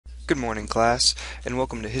Good morning, class, and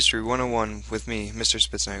welcome to History 101 with me, Mr.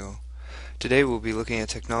 Spitznagel. Today we'll be looking at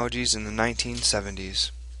technologies in the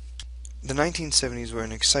 1970s. The 1970s were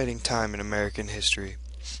an exciting time in American history.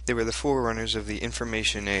 They were the forerunners of the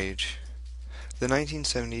information age. The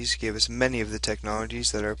 1970s gave us many of the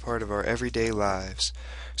technologies that are part of our everyday lives,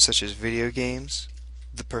 such as video games,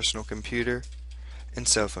 the personal computer, and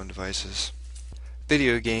cell phone devices.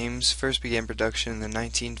 Video games first began production in the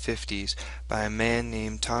 1950s by a man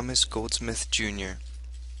named Thomas Goldsmith Jr.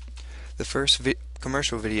 The first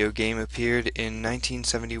commercial video game appeared in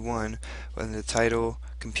 1971 under the title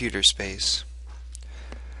Computer Space.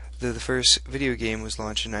 Though the first video game was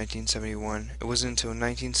launched in 1971, it wasn't until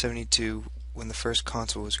 1972 when the first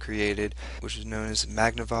console was created, which was known as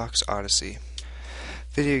Magnavox Odyssey.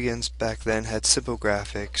 Video games back then had simple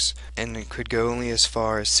graphics, and it could go only as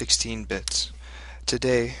far as 16 bits.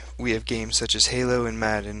 Today, we have games such as Halo and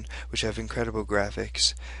Madden, which have incredible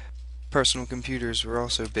graphics. Personal computers were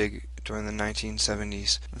also big during the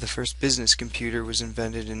 1970s. The first business computer was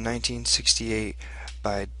invented in 1968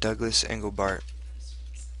 by Douglas Engelbart.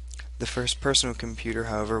 The first personal computer,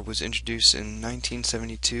 however, was introduced in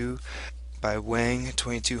 1972 by Wang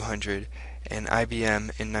 2200 and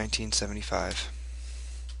IBM in 1975.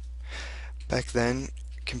 Back then,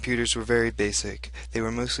 computers were very basic. They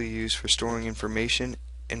were mostly used for storing information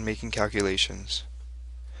and making calculations.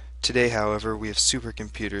 Today, however, we have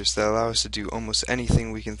supercomputers that allow us to do almost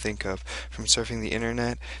anything we can think of, from surfing the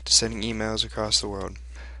internet to sending emails across the world.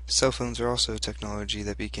 Cell phones are also a technology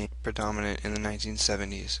that became predominant in the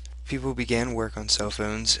 1970s. People began work on cell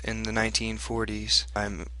phones in the 1940s by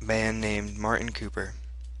a man named Martin Cooper.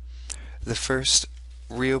 The first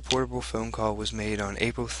real portable phone call was made on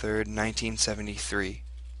April 3rd, 1973.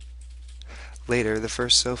 Later, the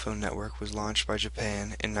first cell phone network was launched by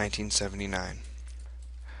Japan in 1979.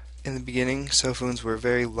 In the beginning, cell phones were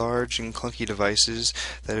very large and clunky devices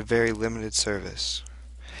that had very limited service.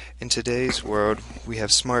 In today's world, we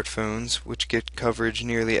have smartphones which get coverage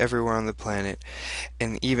nearly everywhere on the planet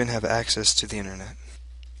and even have access to the internet.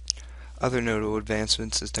 Other notable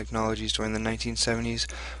advancements as technologies during the 1970s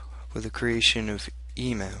were the creation of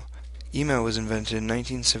email. Email was invented in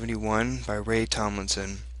 1971 by Ray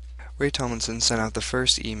Tomlinson. Ray Tomlinson sent out the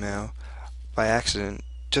first email by accident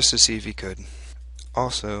just to see if he could.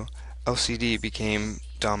 Also, LCD became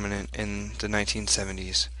dominant in the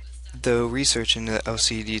 1970s. Though research into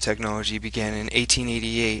LCD technology began in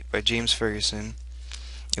 1888 by James Ferguson,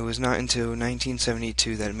 it was not until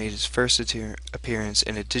 1972 that it made its first appearance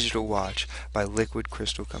in a digital watch by Liquid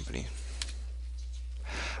Crystal Company.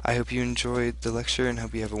 I hope you enjoyed the lecture and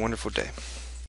hope you have a wonderful day.